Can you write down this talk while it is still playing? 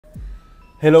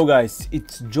Hello guys,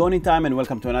 it's Johnny time and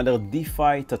welcome to another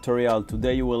DeFi tutorial.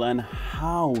 Today you will learn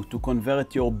how to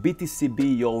convert your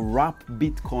BTCB, your wrap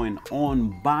Bitcoin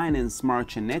on Binance Smart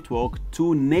Chain network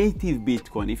to native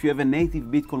Bitcoin. If you have a native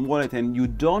Bitcoin wallet and you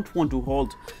don't want to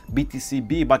hold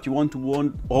BTCB but you want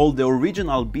to hold the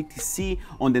original BTC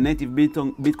on the native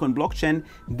Bitcoin blockchain,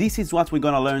 this is what we're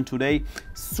gonna learn today.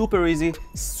 Super easy,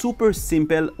 super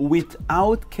simple,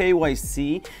 without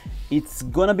KYC. It's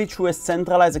gonna be through a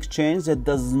centralized exchange that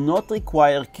does not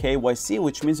require KYC,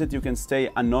 which means that you can stay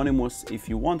anonymous if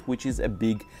you want, which is a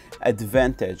big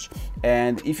advantage.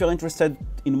 And if you're interested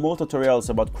in more tutorials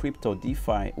about crypto,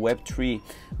 DeFi, Web3,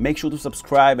 make sure to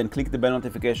subscribe and click the bell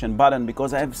notification button,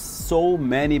 because I have so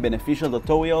many beneficial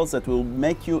tutorials that will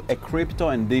make you a crypto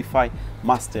and DeFi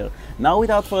master. Now,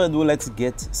 without further ado, let's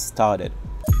get started.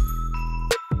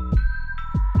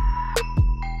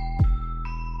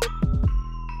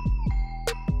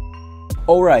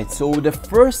 Alright, so the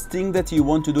first thing that you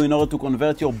want to do in order to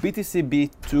convert your BTCB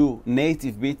to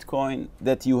native Bitcoin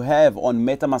that you have on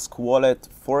MetaMask wallet,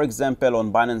 for example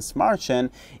on Binance Smart Chain,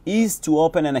 is to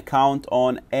open an account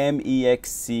on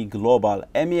MEXC Global.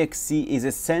 MEXC is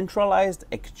a centralized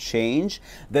exchange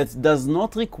that does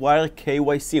not require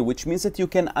KYC, which means that you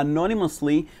can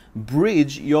anonymously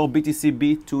bridge your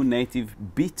BTCB to native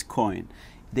Bitcoin.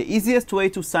 The easiest way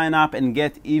to sign up and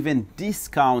get even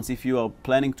discounts if you are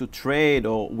planning to trade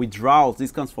or withdrawals,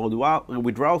 discounts for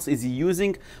withdrawals, is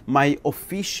using my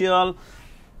official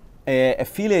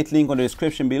affiliate link on the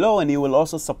description below, and you will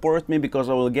also support me because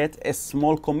I will get a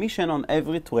small commission on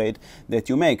every trade that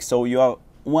you make. So you are,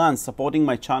 one, supporting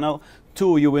my channel,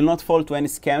 two, you will not fall to any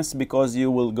scams because you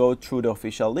will go through the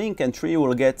official link, and three, you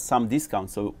will get some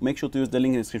discounts. So make sure to use the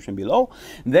link in the description below.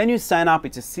 Then you sign up.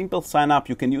 It's a simple sign up.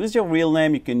 You can use your real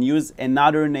name, you can use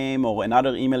another name or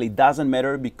another email, it doesn't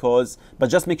matter, but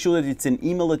just make sure that it's an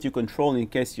email that you control in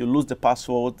case you lose the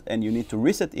password and you need to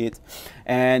reset it.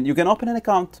 And you can open an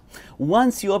account.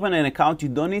 Once you open an account, you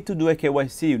don't need to do a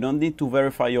KYC, you don't need to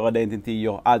verify your identity,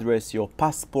 your address, your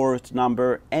passport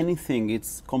number, anything.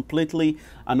 It's completely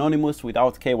anonymous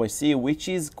without KYC, which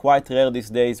is quite rare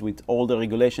these days with all the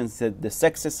regulations that the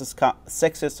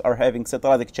sexes are having,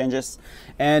 centralized exchanges,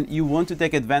 and you want to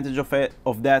take advantage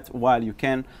of that while you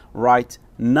can right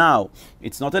now.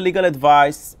 It's not a legal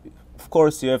advice. Of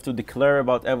course, you have to declare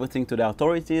about everything to the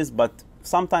authorities, but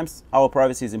sometimes our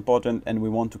privacy is important and we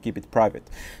want to keep it private.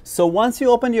 So once you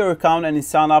open your account and you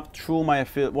sign up through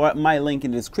my link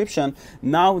in the description,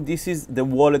 now this is the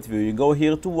wallet view. You go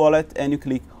here to wallet and you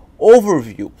click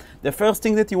overview. The first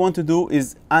thing that you want to do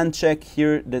is uncheck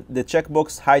here the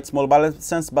checkbox hide small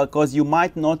balances, because you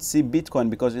might not see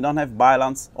Bitcoin because you don't have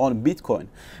balance on Bitcoin.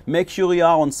 Make sure you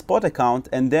are on spot account,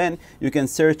 and then you can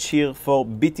search here for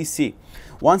BTC.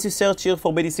 Once you search here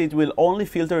for BTC, it will only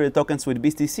filter the tokens with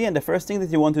BTC, and the first thing that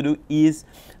you want to do is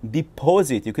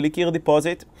deposit. You click here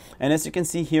deposit, and as you can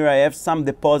see here, I have some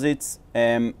deposits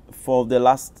for the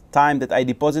last time that I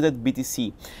deposited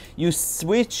BTC. You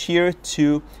switch here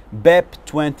to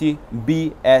BEP20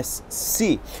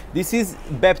 BSC. This is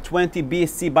BEP20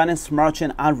 BSC Binance Smart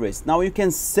Chain address. Now you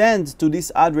can send to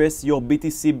this address your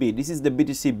BTCB. This is the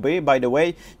BTCB, by the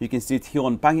way. You can see it here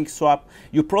on PancakeSwap.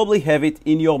 You probably have it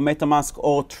in your MetaMask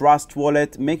or Trust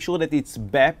wallet. Make sure that it's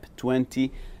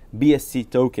BEP20 BSC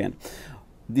token.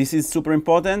 This is super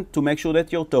important to make sure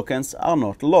that your tokens are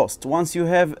not lost. Once you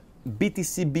have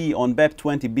BTCB on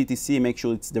BEP20 BTC, make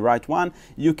sure it's the right one,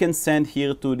 you can send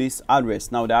here to this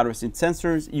address. Now the address in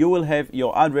sensors, you will have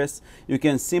your address. You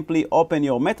can simply open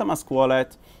your MetaMask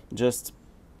wallet, just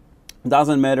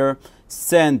doesn't matter,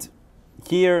 send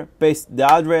here, paste the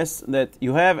address that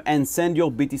you have and send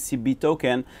your BTCB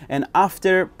token, and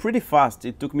after, pretty fast,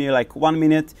 it took me like 1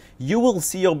 minute, you will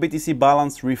see your BTC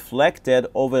balance reflected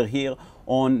over here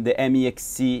on the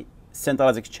MEXC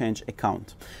centralized exchange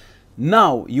account.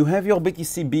 Now you have your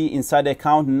BTCB inside the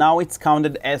account. Now it's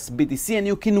counted as BTC, and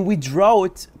you can withdraw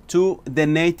it to the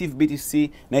native BTC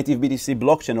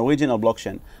blockchain, original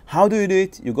blockchain. How do you do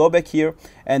it? You go back here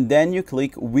and then you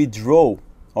click withdraw.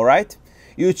 All right,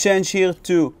 you change here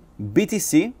to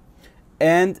BTC,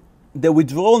 and the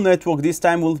withdrawal network this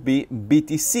time will be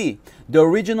BTC, the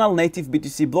original native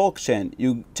BTC blockchain.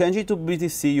 You change it to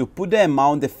BTC, you put the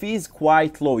amount, the fee is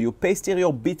quite low. You paste here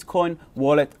your Bitcoin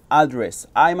wallet address.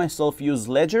 I myself use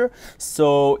Ledger,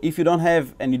 so if you don't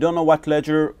have and you don't know what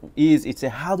Ledger is, it's a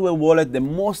hardware wallet, the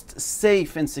most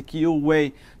safe and secure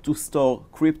way to store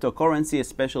cryptocurrency,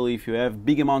 especially if you have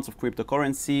big amounts of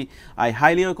cryptocurrency. I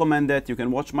highly recommend that. You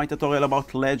can watch my tutorial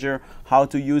about Ledger, how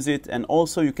to use it, and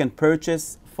also you can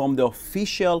purchase from the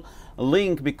official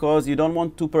link, because you don't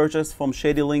want to purchase from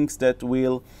shady links that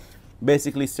will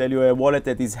basically sell you a wallet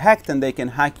that is hacked and they can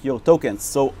hack your tokens.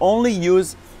 So only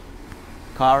use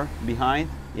car behind,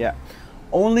 yeah.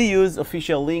 Only use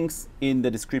official links in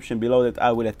the description below that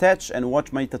I will attach, and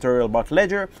watch my tutorial about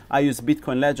Ledger. I use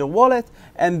Bitcoin Ledger wallet,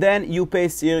 and then you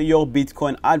paste here your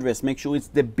Bitcoin address. Make sure it's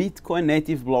the Bitcoin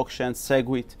native blockchain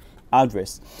SegWit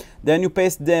address. Then you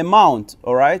paste the amount,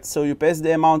 all right? So you paste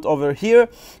the amount over here,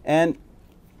 and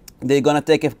they're gonna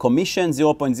take a commission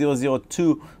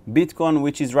 0.002 Bitcoin,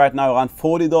 which is right now around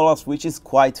 $40, which is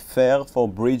quite fair for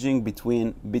bridging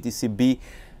between BTCB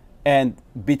and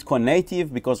Bitcoin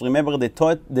native, because remember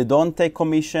they don't take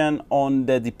commission on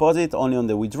the deposit, only on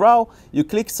the withdrawal. You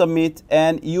click submit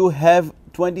and you have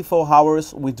 24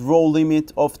 hours withdrawal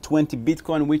limit of 20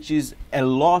 Bitcoin, which is a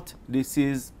lot. This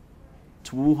is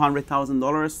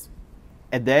 $200,000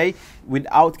 a day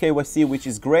without KYC, which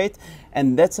is great.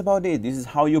 And that's about it. This is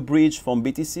how you bridge from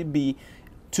BTCB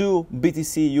to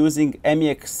BTC using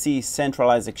MEXC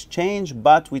centralized exchange,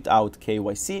 but without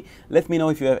KYC. Let me know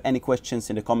if you have any questions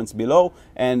in the comments below,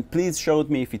 and please share with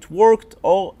me if it worked,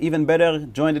 or even better,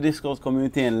 join the Discord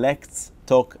community and let's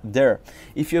talk there.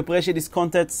 If you appreciate this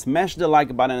content, smash the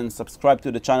like button and subscribe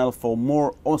to the channel for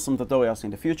more awesome tutorials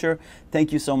in the future.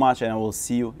 Thank you so much, and I will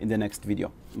see you in the next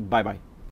video. Bye bye.